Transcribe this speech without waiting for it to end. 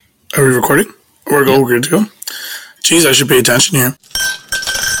Are we recording? We're good to go. Jeez, I should pay attention here.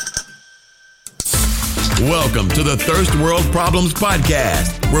 Welcome to the Thirst World Problems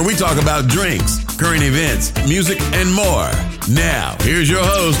Podcast, where we talk about drinks, current events, music, and more. Now, here's your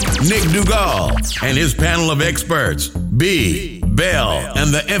host, Nick Dugal, and his panel of experts, B, Bell,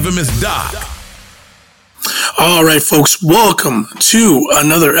 and the infamous Doc. All right, folks, welcome to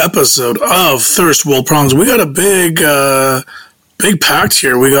another episode of Thirst World Problems. We got a big packed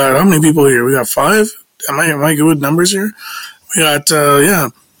here. We got, how many people here? We got 5? Am I good with numbers here? We got, No,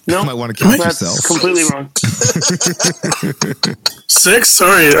 you might want to count yourself. That's completely wrong. 6?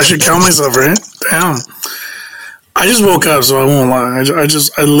 Sorry, I should count myself, right? Damn. I just woke up, so I won't lie.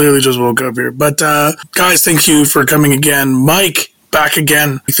 I literally just woke up here. But, guys, thank you for coming again. Mike, back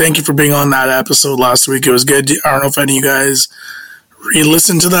again. Thank you for being on that episode last week. It was good. I don't know if any of you guys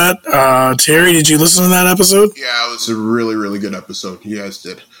re-listened to that. Terry, did you listen to that episode? Yeah, it was a really, really good episode. You guys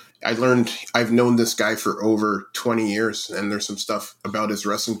did. I've known this guy for over 20 years, and there's some stuff about his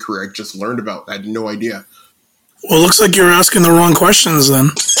wrestling career I just learned about. I had no idea. Well, it looks like you're asking the wrong questions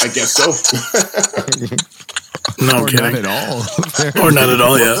then. I guess so. No Or kidding. not at all. Or not at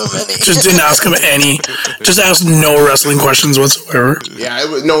all, yeah. Just didn't ask him any. Just asked no wrestling questions whatsoever. Yeah, it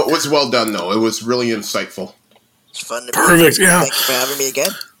was well done, though. It was really insightful. It's fun to Perfect, be here. yeah. Thank you for having me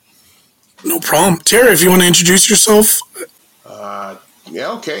again. No problem. Terry, if you want to introduce yourself.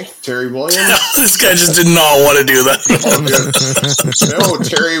 Yeah, okay. Terry Williams. This guy just did not want to do that. No,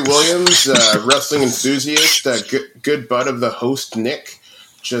 Terry Williams, wrestling enthusiast, good bud of the host, Nick.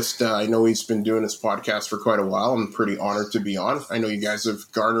 I know he's been doing his podcast for quite a while. I'm pretty honored to be on. I know you guys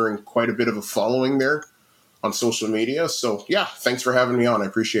have garnering quite a bit of a following there on social media. So, yeah, thanks for having me on. I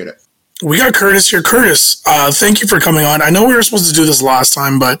appreciate it. We got Curtis here. Curtis, thank you for coming on. I know we were supposed to do this last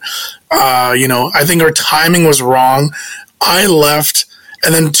time, but, I think our timing was wrong. I left,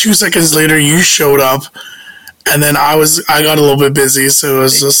 and then 2 seconds later, you showed up, and then I got a little bit busy, so it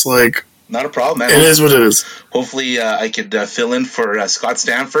was just like... Not a problem, man. It is what it is. Hopefully, I could fill in for Scott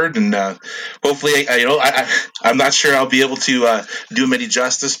Stanford, and hopefully, I'm not sure I'll be able to do him any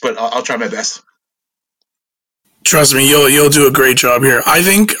justice, but I'll try my best. Trust me, you'll do a great job here. I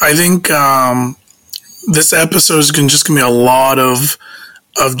think this episode is gonna be a lot of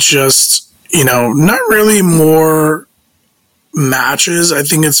just not really more matches. I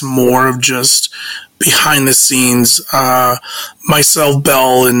think it's more of just behind the scenes. Myself,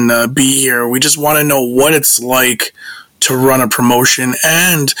 Bell, and B here, we just want to know what it's like to run a promotion.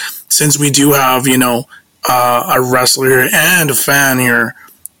 And since we do have, a wrestler here and a fan here,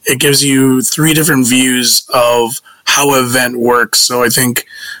 it gives you 3 different views of how an event works. So I think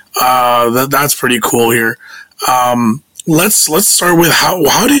that's pretty cool here. Let's start with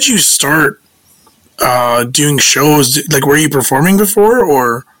how did you start doing shows? Like, were you performing before,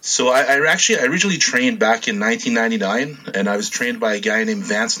 or? So I originally trained back in 1999, and I was trained by a guy named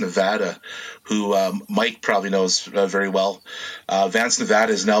Vance Nevada, who Mike probably knows very well. Vance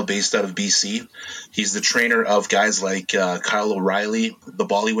Nevada is now based out of BC. He's the trainer of guys like Kyle O'Reilly, the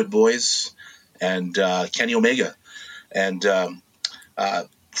Bollywood Boys, and Kenny Omega. And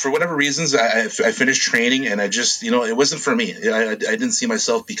for whatever reasons, I finished training, and I just, it wasn't for me. I didn't see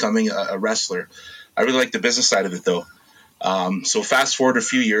myself becoming a wrestler. I really like the business side of it, though. So fast forward a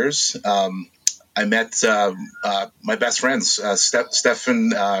few years, I met my best friends,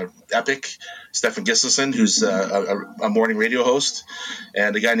 Stefan Epic, Stefan Gislason, who's a morning radio host,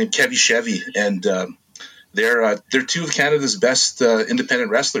 and a guy named Kevy Chevy. And they're 2 of Canada's best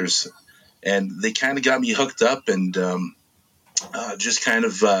independent wrestlers. And they kind of got me hooked up and just kind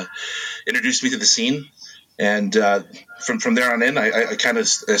of introduced me to the scene. And from there on in, I kind of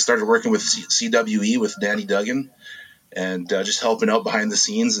started working with CWE with Danny Duggan, and just helping out behind the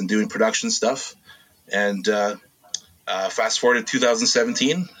scenes and doing production stuff. And fast forward to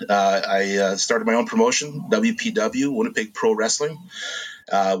 2017, I started my own promotion, WPW, Winnipeg Pro Wrestling,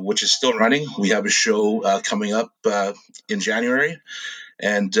 which is still running. We have a show coming up in January.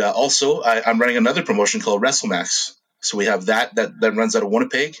 And also, I'm running another promotion called WrestleMax. So we have that runs out of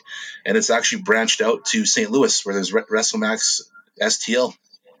Winnipeg, and it's actually branched out to St. Louis, where there's WrestleMax STL.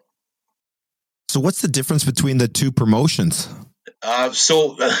 So what's the difference between the 2 promotions? I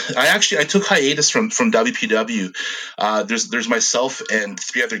took hiatus from WPW. There's myself and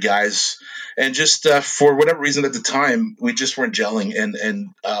 3 other guys, and just for whatever reason at the time, we just weren't gelling.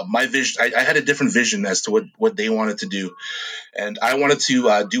 And my vision, I had a different vision as to what they wanted to do, and I wanted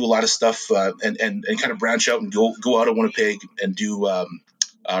to do a lot of stuff and kind of branch out and go out of Winnipeg and do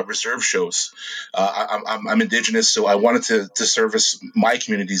reserve shows. I'm Indigenous, so I wanted to service my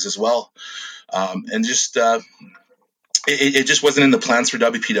communities as well, and just it just wasn't in the plans for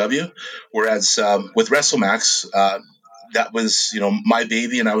WPW. Whereas with WrestleMax, that was my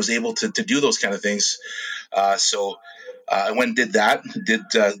baby, and I was able to do those kind of things. So I went and did that.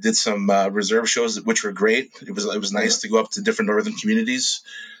 Did some reserve shows, which were great. It was nice to go up to different northern communities.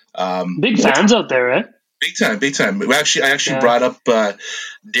 Big fans out there, eh? Big time. I actually brought up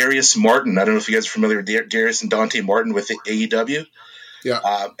Darius Martin. I don't know if you guys are familiar with Darius and Dante Martin with AEW.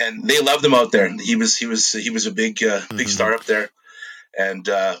 Yeah, and they loved him out there. He was a big star up there, and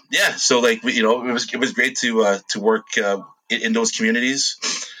so like it was great to work in those communities,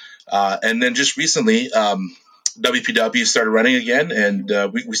 and then just recently WPW started running again,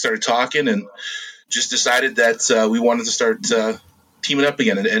 and we started talking and just decided that we wanted to start teaming up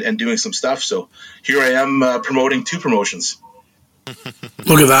again and doing some stuff. So here I am promoting 2 promotions.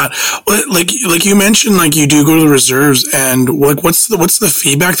 Look at that. Like you mentioned, like you do go to the reserves, and like what's the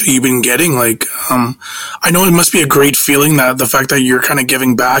feedback that you've been getting? Like, I know it must be a great feeling that the fact that you're kind of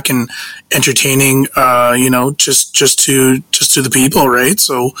giving back and entertaining, just to the people, right?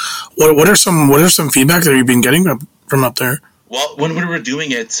 So what are some feedback that you've been getting from up there? Well, when we were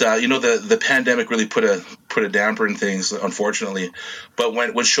doing it, the pandemic really put a damper in things, unfortunately. But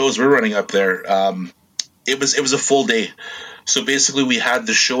when shows were running up there, it was a full day. So basically, we had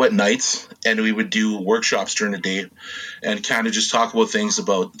the show at night, and we would do workshops during the day, and kind of just talk about things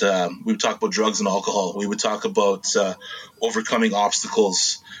about. We would talk about drugs and alcohol. We would talk about overcoming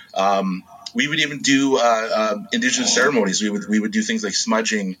obstacles. We would even do Indigenous ceremonies. We would do things like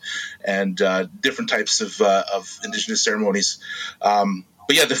smudging and different types of Indigenous ceremonies.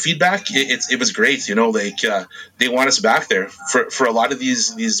 But yeah, the feedback it was great. They want us back there for a lot of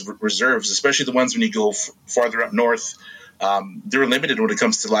these reserves, especially the ones when you go farther up north. They're limited when it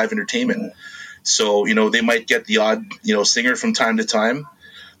comes to live entertainment. So they might get the odd singer from time to time.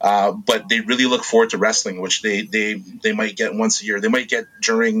 But they really look forward to wrestling, which they might get once a year. They might get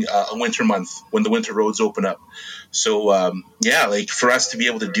during a winter month when the winter roads open up. So, like for us to be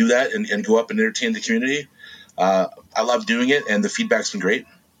able to do that and go up and entertain the community, I love doing it, and the feedback's been great.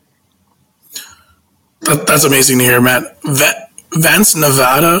 That's amazing to hear, Matt. Vance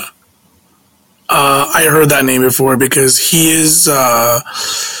Nevada, I heard that name before because he is...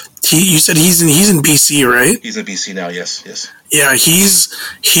 you said he's in BC, right? He's in BC now. Yes. Yeah,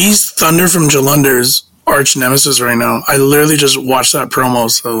 he's Thunder from Jalander's arch nemesis right now. I literally just watched that promo,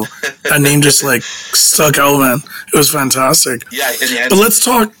 so that name just like stuck out, man. It was fantastic. Yeah, but let's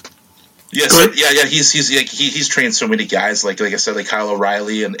talk. Yeah, so, yeah. He's trained so many guys, like I said, like Kyle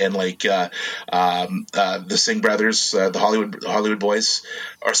O'Reilly and like the Singh brothers, the Hollywood boys,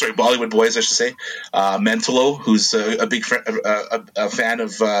 or sorry, Bollywood boys, I should say. Mentolo, who's a big a fan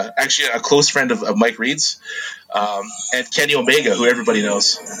of, actually a close friend of Mike Reed's, and Kenny Omega, who everybody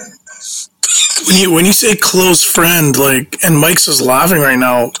knows. When you say close friend, like, and Mike's is laughing right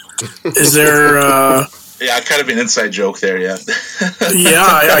now, is there? Yeah, kind of an inside joke there. Yeah. Yeah,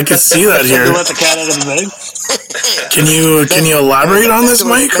 I can see that here. Let the cat out of the bag. Can you elaborate on this,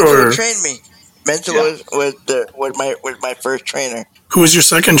 Mike? Or trained me. Mental was my first trainer. Who was your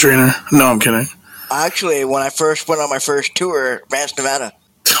second trainer? No, I'm kidding. Actually, when I first went on my first tour, Vance Nevada.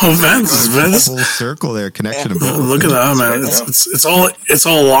 Oh, Vance! Full circle there, connection. Yeah. Look at that, man! It's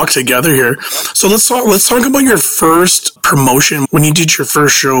all locked together here. So let's talk about your first promotion when you did your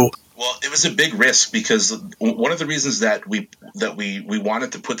first show. Well, it was a big risk because one of the reasons that we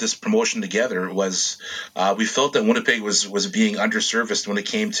wanted to put this promotion together was we felt that Winnipeg was being underserviced when it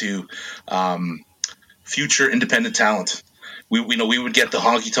came to future independent talent. We would get the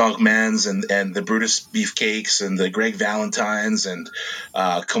Honky Tonk Mans and the Brutus Beefcakes and the Greg Valentines and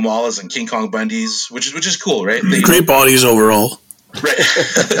Kamalas and King Kong Bundys, which is cool, right? Great bodies overall. Right,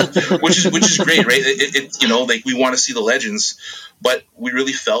 which is great, right? Like we want to see the legends, but we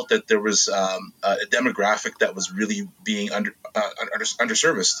really felt that there was a demographic that was really being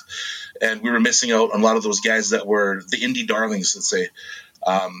underserviced, and we were missing out on a lot of those guys that were the indie darlings, let's say,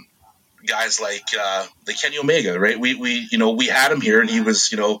 guys like the Kenny Omega, right? We had him here, and he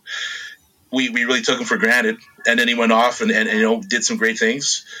was, we really took him for granted, and then he went off and did some great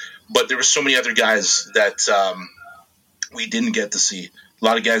things, but there were so many other guys that. We didn't get to see a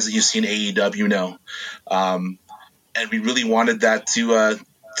lot of guys that you see in AEW now, and we really wanted that to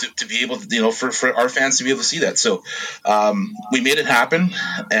be able to, for our fans to be able to see that. So we made it happen,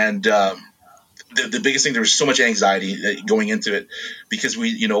 and the biggest thing, there was so much anxiety going into it because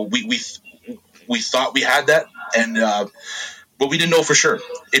we thought we had that, and but we didn't know for sure.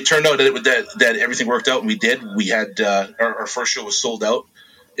 It turned out that everything worked out, and we did. We had our first show was sold out.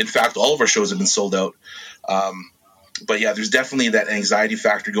 In fact, all of our shows have been sold out. But yeah, there's definitely that anxiety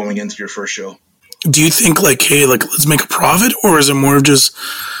factor going into your first show. do you think like, hey, like let's make a profit, or is it more of just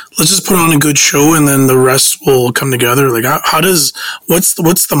let's just put on a good show and then the rest will come together? Like what's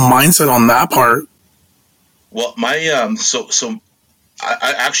the mindset on that part? Well, my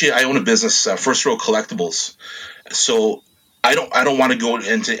I own a business, First Row Collectibles. So I don't want to go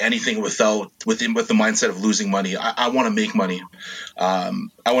into anything with the mindset of losing money. I want to make money. I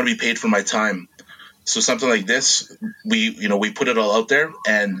want to be paid for my time. So something like this, we put it all out there,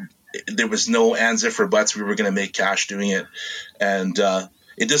 and there was no ands, if, or buts. We were going to make cash doing it, and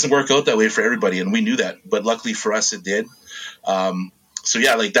it doesn't work out that way for everybody, and we knew that. But luckily for us, it did. So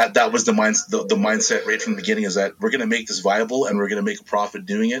yeah, like that was the mindset right from the beginning, is that we're going to make this viable and we're going to make a profit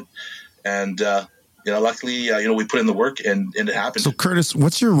doing it. And luckily, we put in the work and it happened. So Curtis,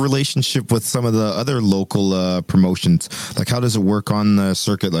 what's your relationship with some of the other local promotions? Like, how does it work on the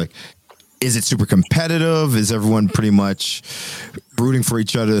circuit? Like, is it super competitive? Is everyone pretty much rooting for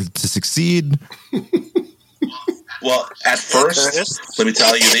each other to succeed? Well, at first, let me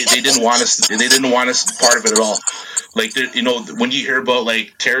tell you, they didn't want us. They didn't want us part of it at all. Like, when you hear about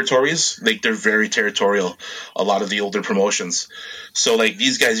like territories, like they're very territorial. A lot of the older promotions. So like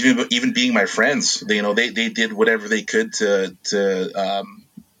these guys, even being my friends, they did whatever they could to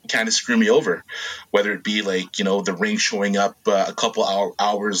kind of screw me over, whether it be like the ring showing up a couple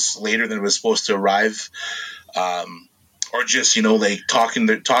hours later than it was supposed to arrive. Or just, like talking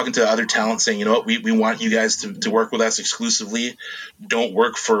to other talent saying, what, we want you guys to work with us exclusively. Don't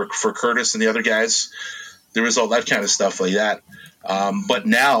work for Curtis and the other guys. There was all that kind of stuff like that. But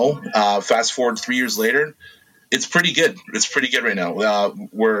now, fast forward 3 years later, it's pretty good. It's pretty good right now.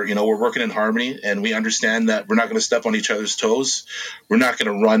 We're working in harmony, and we understand that we're not going to step on each other's toes. We're not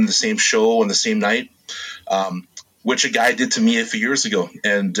going to run the same show on the same night. Which a guy did to me a few years ago.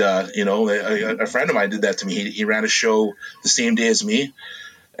 And, a friend of mine did that to me. He ran a show the same day as me.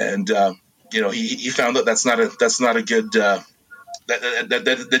 And, he found that that's not a good,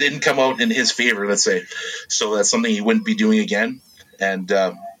 that didn't come out in his favor, let's say. So that's something he wouldn't be doing again. And,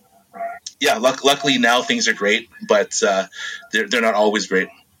 luckily now things are great, but, they're not always great.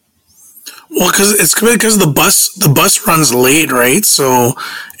 Well, because the bus runs late, right? So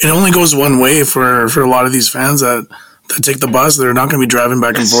it only goes one way for a lot of these fans that take the bus. They're not going to be driving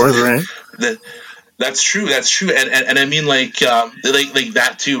back and forth, right? That's true. And I mean, like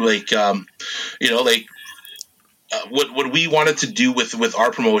that too. What we wanted to do with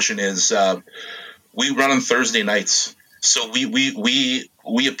our promotion is we run on Thursday nights, so we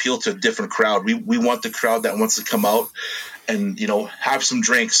appeal to a different crowd. We want the crowd that wants to come out and have some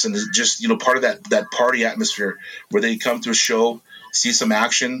drinks and just part of that party atmosphere where they come to a show, see some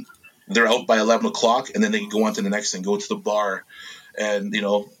action, they're out by 11 o'clock, and then they can go on to the next thing, go to the bar. And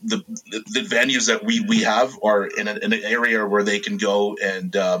the venues that we have are in an area where they can go,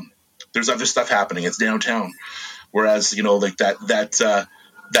 and there's other stuff happening. It's downtown, whereas like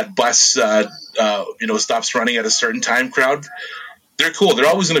that bus stops running at a certain time crowd. They're cool. They're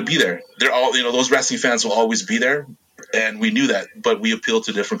always going to be there. They're all those wrestling fans will always be there. And we knew that, but we appeal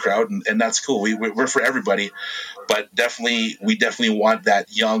to a different crowd, and that's cool. We're for everybody, but we definitely want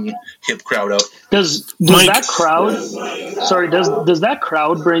that young, hip crowd out. Does that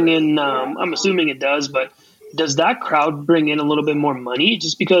crowd bring in? I'm assuming it does, but does that crowd bring in a little bit more money?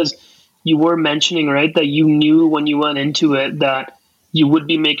 Just because you were mentioning, right, that you knew when you went into it that you would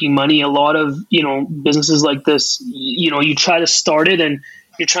be making money. A lot of businesses like this, you try to start it and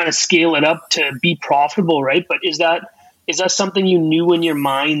you're trying to scale it up to be profitable, right? But is that something you knew in your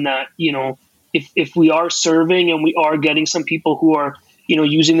mind that, if we are serving and we are getting some people who are,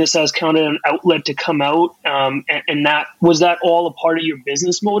 using this as kind of an outlet to come out, and that was that all a part of your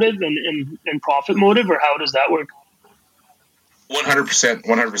business motive and profit motive, or how does that work?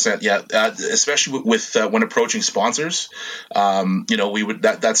 100%. Yeah. Especially with when approaching sponsors, we would,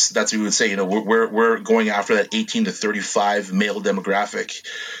 that's what we would say, we're going after that 18 to 35 male demographic.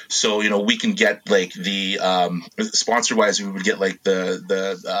 So, we can get like the, sponsor wise, we would get like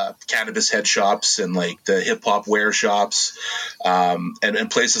the cannabis head shops and like the hip hop wear shops,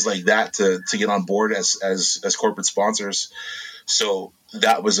 and places like that to get on board as corporate sponsors. So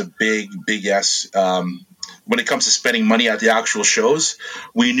that was a big yes. When it comes to spending money at the actual shows,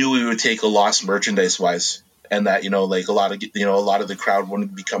 we knew we would take a loss merchandise wise, and that like a lot of the crowd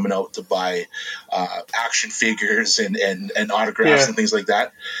wouldn't be coming out to buy action figures and autographs and things like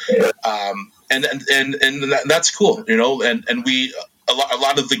that. And that's cool, and we a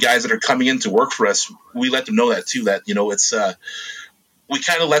lot of the guys that are coming in to work for us, we let them know that too, that it's we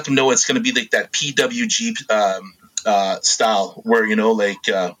kind of let them know it's going to be like that PWG style where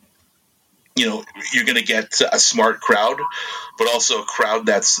you're going to get a smart crowd, but also a crowd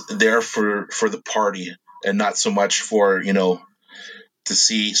that's there for the party and not so much for, to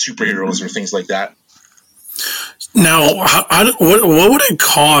see superheroes or things like that. Now, what would it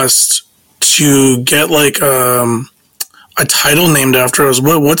cost to get like a title named after us?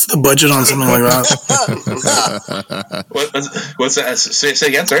 What's the budget on something like that? What's that? Say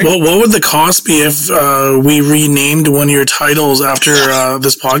again, sorry? Well, what would the cost be if we renamed one of your titles after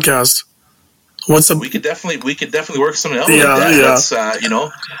this podcast? We could definitely work something out like that. That's,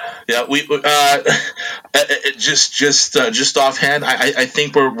 we just offhand, I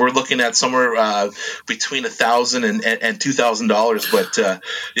think we're looking at somewhere between $1,000 and $2,000. But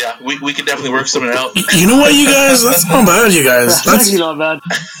we could definitely work something out. You know what, you guys? That's not bad, you guys. That's actually not bad.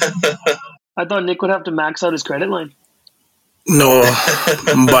 I thought Nick would have to max out his credit line. No,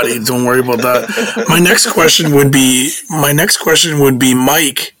 buddy, don't worry about that. My next question would be,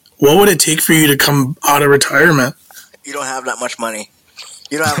 Mike, what would it take for you to come out of retirement? You don't have that much money.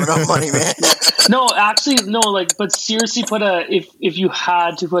 You don't have enough money, man. No, actually, no. But seriously, if you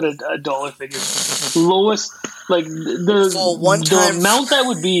had to put a dollar figure, lowest, the amount that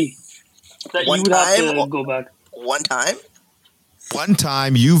would be that you would have to go back. One time. One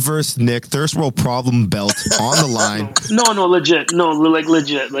time, you versus Nick, Thirst World Problem belt on the line. No, legit. No,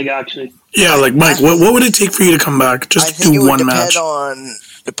 legit. Actually. Yeah, Mike, what would it take for you to come back? Just do one match. I think it would depend on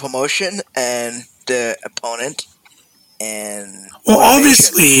the promotion and the opponent. And well,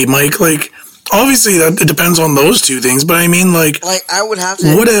 obviously, Mike, obviously that it depends on those two things, but I mean, I would have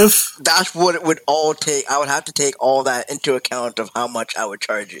to. What if that's what it would all take? I would have to take all that into account of how much I would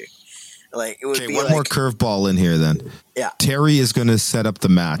charge you. It would be one more curveball in here then. Yeah, Terry is going to set up the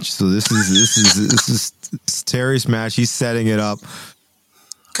match. So this is Terry's match. He's setting it up.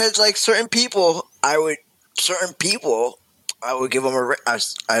 Because certain people, I would give them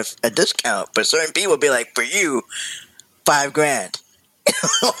a discount, but certain people would be like, for you, $5,000,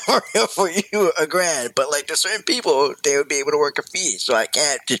 or for you, $1,000. But to certain people, they would be able to work a fee, so I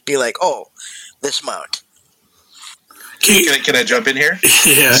can't just be like, oh, this amount. Can I jump in here?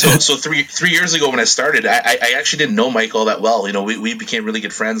 Yeah. So three years ago when I started, I actually didn't know Mike all that well. We became really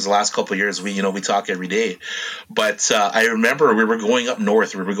good friends the last couple of years. We talk every day. But I remember we were going up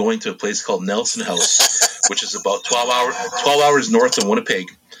north. We were going to a place called Nelson House, which is about 12 hours north of Winnipeg.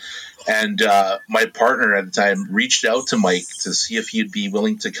 And my partner at the time reached out to Mike to see if he'd be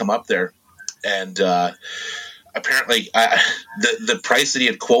willing to come up there. And apparently the price that he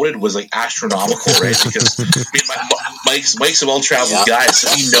had quoted was astronomical, right? Because Mike's a well-traveled guy,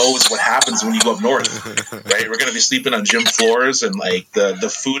 so he knows what happens when you go up north, right? We're going to be sleeping on gym floors, and the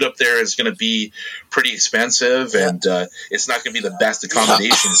food up there is going to be pretty expensive, and it's not going to be the best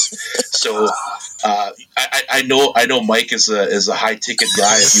accommodations. So I know Mike is a high-ticket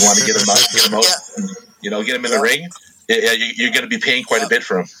guy. If you want to get him out, get him in the ring, you're going to be paying quite a bit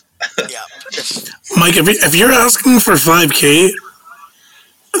for him. Yeah. Mike, if you're asking for $5,000,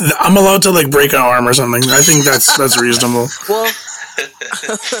 I'm allowed to break an arm or something. I think that's reasonable. Well,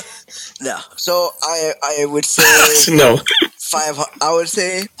 no. So I would say no. I would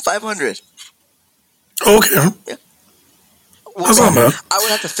say 500. Okay. Yeah. Well, that's not bad. I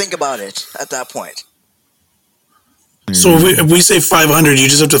would have to think about it at that point. So if we say 500, you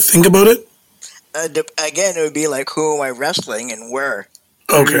just have to think about it? Again, it would be who am I wrestling and where.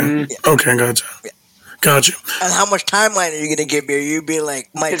 Okay. Yeah. Okay, gotcha. Yeah. Gotcha. And how much timeline are you going to give me? You'd be like,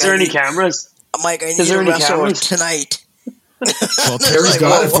 Mike, is there any cameras? Mike, I need to wrestle tonight. Well, Terry's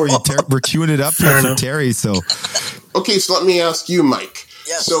got it for you. We're queuing it up here for Terry. So, okay, so let me ask you, Mike.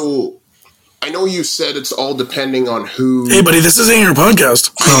 Yes. So, I know you said it's all depending on who. Hey, buddy, this isn't your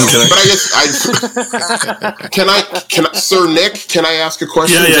podcast. No, I'm kidding. But can I, Sir Nick? Can I ask a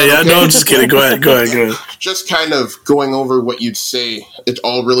question? Yeah. Okay? No, I'm just kidding. Go ahead. Just kind of going over what you'd say. It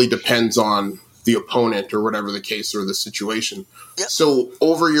all really depends on the opponent or whatever the case or the situation. Yep. So,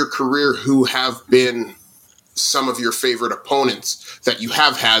 over your career, who have been some of your favorite opponents that you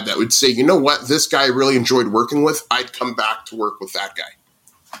have had that would say, you know what, this guy I really enjoyed working with. I'd come back to work with that guy.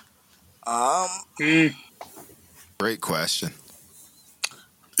 Great question.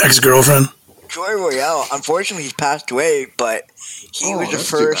 Ex-girlfriend? Joy Royale. Unfortunately, he passed away, but he was the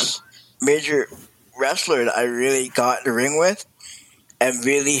first major wrestler that I really got in the ring with and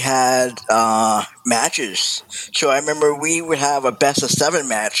really had matches. So I remember we would have a best of 7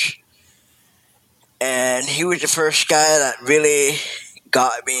 match, and he was the first guy that really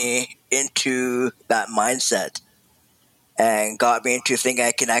got me into that mindset and got me into thinking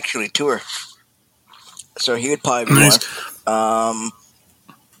I can actually tour. So he would probably be nice. one.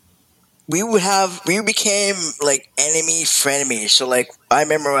 we became like enemy frenemies. So like I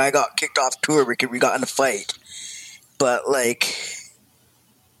remember when I got kicked off tour because we got in a fight, but like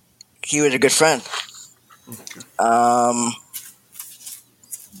he was a good friend.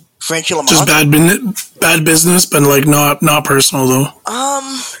 Frenchie Lamont. Just bad business, but like not personal though.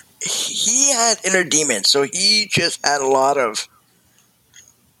 He had inner demons, so he just had a lot of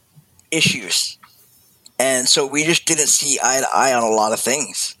issues, and so we just didn't see eye to eye on a lot of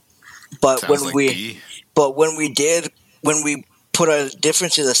things. But when we put our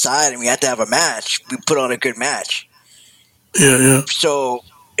differences aside and we had to have a match, we put on a good match. Yeah. So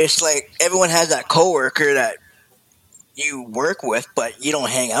it's like everyone has that coworker that you work with, but you don't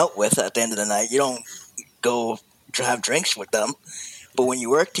hang out with at the end of the night. You don't go to have drinks with them. But when you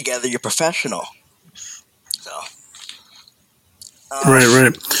work together, you're professional. So,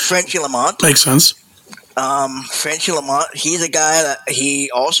 right. Frenchie Lamont Makes sense. Frenchie Lamont, he's a guy that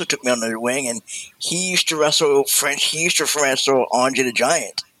he also took me under the wing, and he used to wrestle Andre the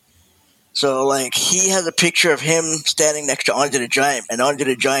Giant. So, like, he has a picture of him standing next to Andre the Giant, and Andre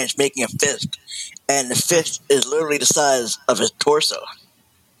the Giant's making a fist, and the fist is literally the size of his torso.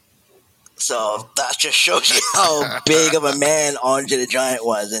 So that just shows you how big of a man Andre the Giant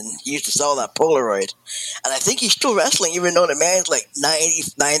was, and he used to sell that Polaroid. And I think he's still wrestling, even though the man's like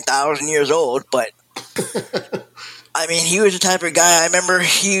 99,000 years old, but I mean, he was the type of guy, I remember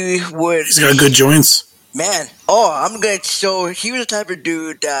he's got good joints. Man, so he was the type of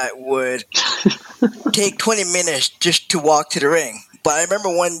dude that would take 20 minutes just to walk to the ring. But I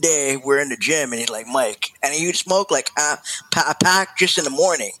remember one day we're in the gym and he's like, Mike, and he would smoke like a pack just in the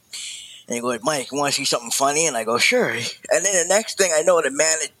morning. And he goes, Mike, you want to see something funny? And I go, sure. And then the next thing I know, the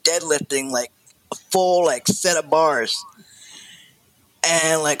man is deadlifting like a full like set of bars.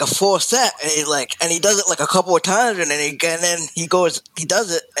 And like a full set, and he's like, and he does it like a couple of times, and then he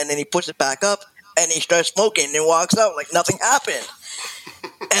does it, and then he puts it back up, and he starts smoking, and then walks out like nothing happened.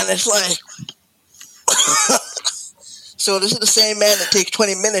 And it's like, so this is the same man that takes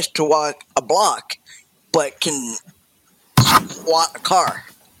 20 minutes to walk a block, but can walk a car.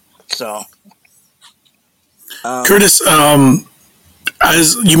 So, Curtis,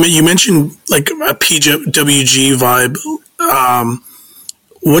 as you mentioned, like a PWG vibe.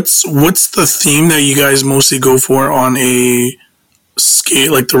 What's the theme that you guys mostly go for on a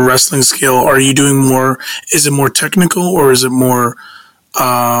scale, like the wrestling scale? Are you doing more? Is it more technical, or is it more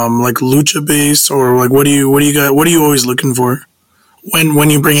like lucha based, or like what are you always looking for when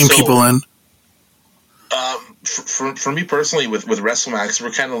you bringing people in? For me personally, with WrestleMax,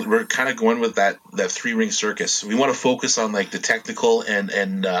 we're kind of going with that 3-ring circus. We want to focus on like the technical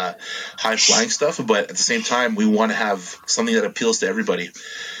and high flying stuff, but at the same time, we want to have something that appeals to everybody.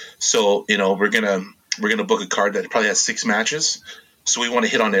 So we're gonna book a card that probably has 6 matches. So we want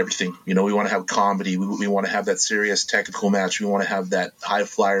to hit on everything. We want to have comedy. We want to have that serious technical match. We want to have that high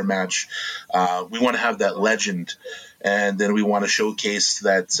flyer match. We want to have that legend, and then we want to showcase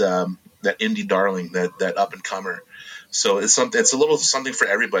that indie darling, that up and comer. So it's a little something for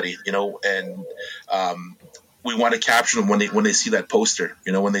everybody, and we want to capture them when they see that poster,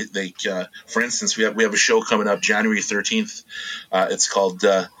 when they for instance, we have a show coming up January 13th. It's called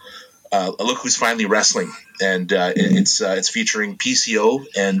Look Who's Finally Wrestling, and it's featuring PCO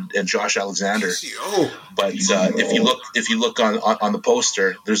and Josh Alexander. PCO. But if you look on the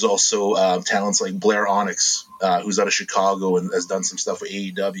poster, there's also talents like Blair Onyx, who's out of Chicago and has done some stuff with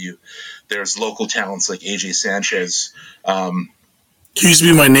AEW. There's local talents like AJ Sanchez. He used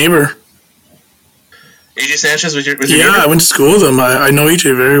to be my neighbor. AJ Sanchez was your neighbor? I went to school with him. I know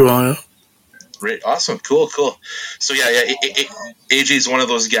AJ very well. Yeah. Right. Awesome. Cool. So AJ is one of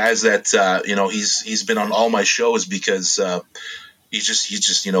those guys that he's been on all my shows because he can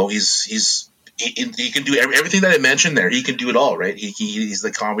do everything that I mentioned there. He can do it all, right? He's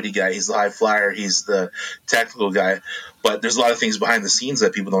the comedy guy. He's the high flyer. He's the technical guy. But there's a lot of things behind the scenes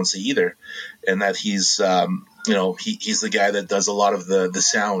that people don't see either, and that he's the guy that does a lot of the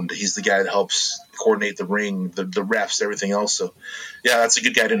sound. He's the guy that helps coordinate the ring, the refs, everything else. So, yeah, that's a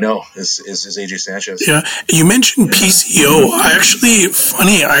good guy to know. Is AJ Sanchez? Yeah, you mentioned PCO. I actually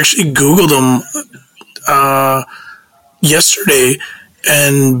Googled him yesterday,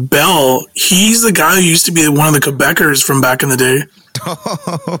 and Bell. He's the guy who used to be one of the Quebecers from back in the day.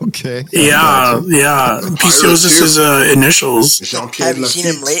 Okay. Yeah. PCO's just his initials. Have you seen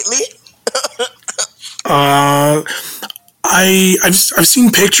him lately? I've seen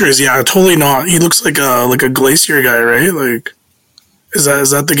pictures. Yeah, totally not. He looks like a Glacier guy, right? Like, is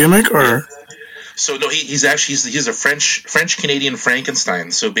that the gimmick or? So no, he's a French Canadian Frankenstein.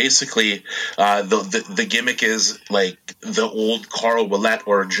 So basically, the gimmick is like the old Carl Ouellet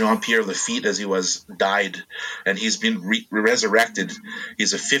or Jean-Pierre Lafitte as he was died, and he's been resurrected.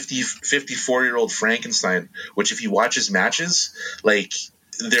 He's a 54-year-old Frankenstein. Which, if you watch his matches, like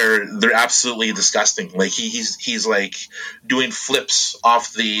they're absolutely disgusting. Like he's like doing flips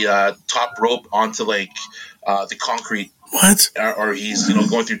off the top rope onto like the concrete. What? Or he's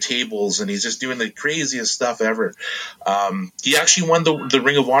going through tables, and he's just doing the craziest stuff ever. He actually won the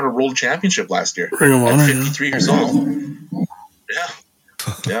Ring of Honor World Championship last year. Ring of Honor, 53 years old.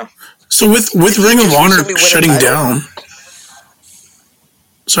 Yeah. So with Ring of Honor shutting down.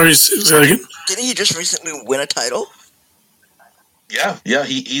 Sorry, say that again. Didn't he just recently win a title? Yeah.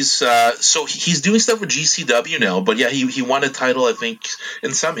 He's doing stuff with GCW now, but yeah, he won a title, I think,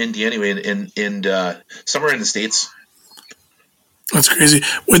 in some indie anyway, in somewhere in the States. That's crazy.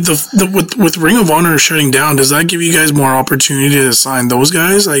 With Ring of Honor shutting down, does that give you guys more opportunity to sign those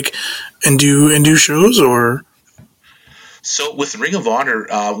guys, like, and do shows, or? So with Ring of Honor,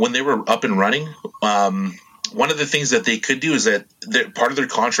 when they were up and running, one of the things that they could do is that part of their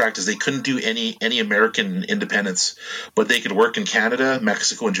contract is they couldn't do any American independents, but they could work in Canada,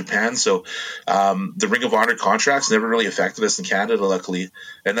 Mexico, and Japan. So the Ring of Honor contracts never really affected us in Canada, luckily,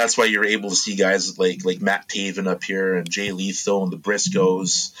 and that's why you're able to see guys like Matt Taven up here and Jay Lethal and the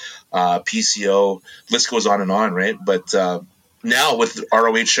Briscoes, PCO. List goes on and on, right? But now with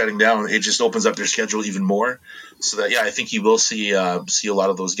ROH shutting down, it just opens up their schedule even more. So that I think you will see a lot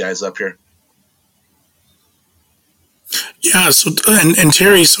of those guys up here. Yeah, so and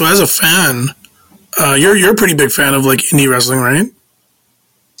Terry, so as a fan, you're a pretty big fan of like indie wrestling, right?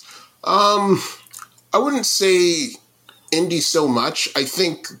 I wouldn't say indie so much. I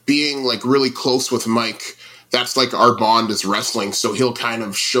think being like really close with Mike, that's like our bond is wrestling. So he'll kind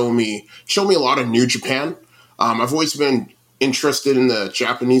of show me a lot of New Japan. I've always been interested in the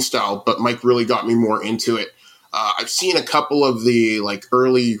Japanese style, but Mike really got me more into it. I've seen a couple of the like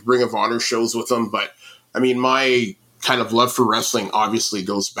early Ring of Honor shows with him, but I mean, my kind of love for wrestling obviously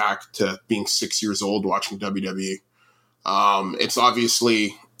goes back to being 6 years old watching WWE.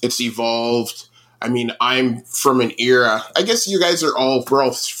 It's evolved. I mean, I'm from an era, I guess you guys we're all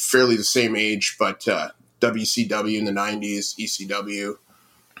fairly the same age, but WCW in the 90s, ECW,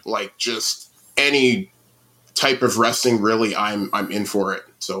 like just any type of wrestling, really, I'm in for it.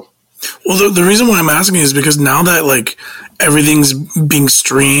 So. Well, the reason why I'm asking is because now that like everything's being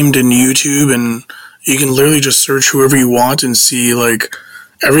streamed in YouTube and you can literally just search whoever you want and see like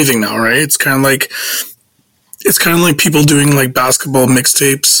everything now, right? It's kind of like people doing like basketball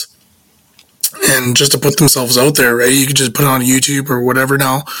mixtapes and just to put themselves out there, right? You can just put it on YouTube or whatever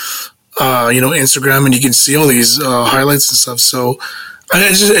now, Instagram, and you can see all these highlights and stuff. So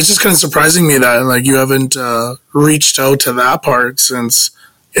it's just kind of surprising me that like you haven't reached out to that part since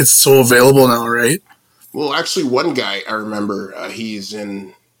it's so available now, right? Well, actually, one guy I remember, he's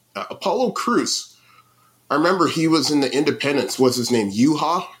in Apollo Crews. I remember he was in the Independence. What's his name?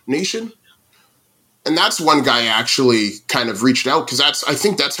 Yuha Nation? And that's one guy actually kind of reached out because I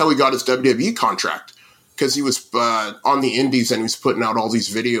think that's how he got his WWE contract, because he was on the indies and he was putting out all these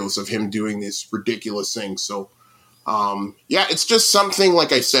videos of him doing these ridiculous things. So, it's just something,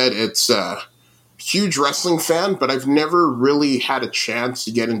 like I said, it's a huge wrestling fan, but I've never really had a chance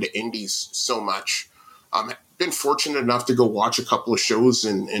to get into indies so much. Been fortunate enough to go watch a couple of shows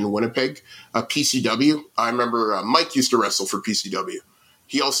in Winnipeg. PCW. I remember Mike used to wrestle for PCW.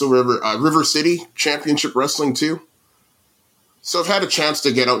 He also River City Championship Wrestling too. So I've had a chance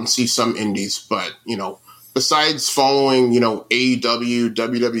to get out and see some indies, but besides following AEW,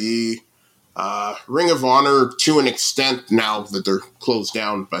 WWE, Ring of Honor to an extent now that they're closed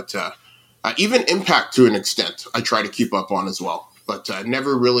down, but even Impact to an extent I try to keep up on as well. But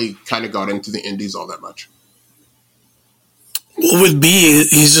never really kind of got into the indies all that much. Well, with B,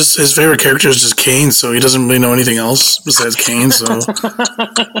 his favorite character is just Kane, so he doesn't really know anything else besides Kane. So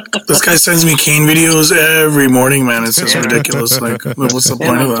this guy sends me Kane videos every morning, man. It's just ridiculous. Like, what's the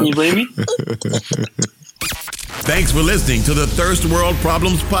point of that? Can you blame me? Thanks for listening to the Thirst World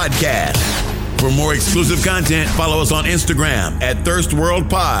Problems Podcast. For more exclusive content, follow us on Instagram at Thirst World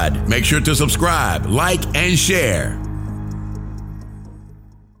Pod. Make sure to subscribe, like, and share.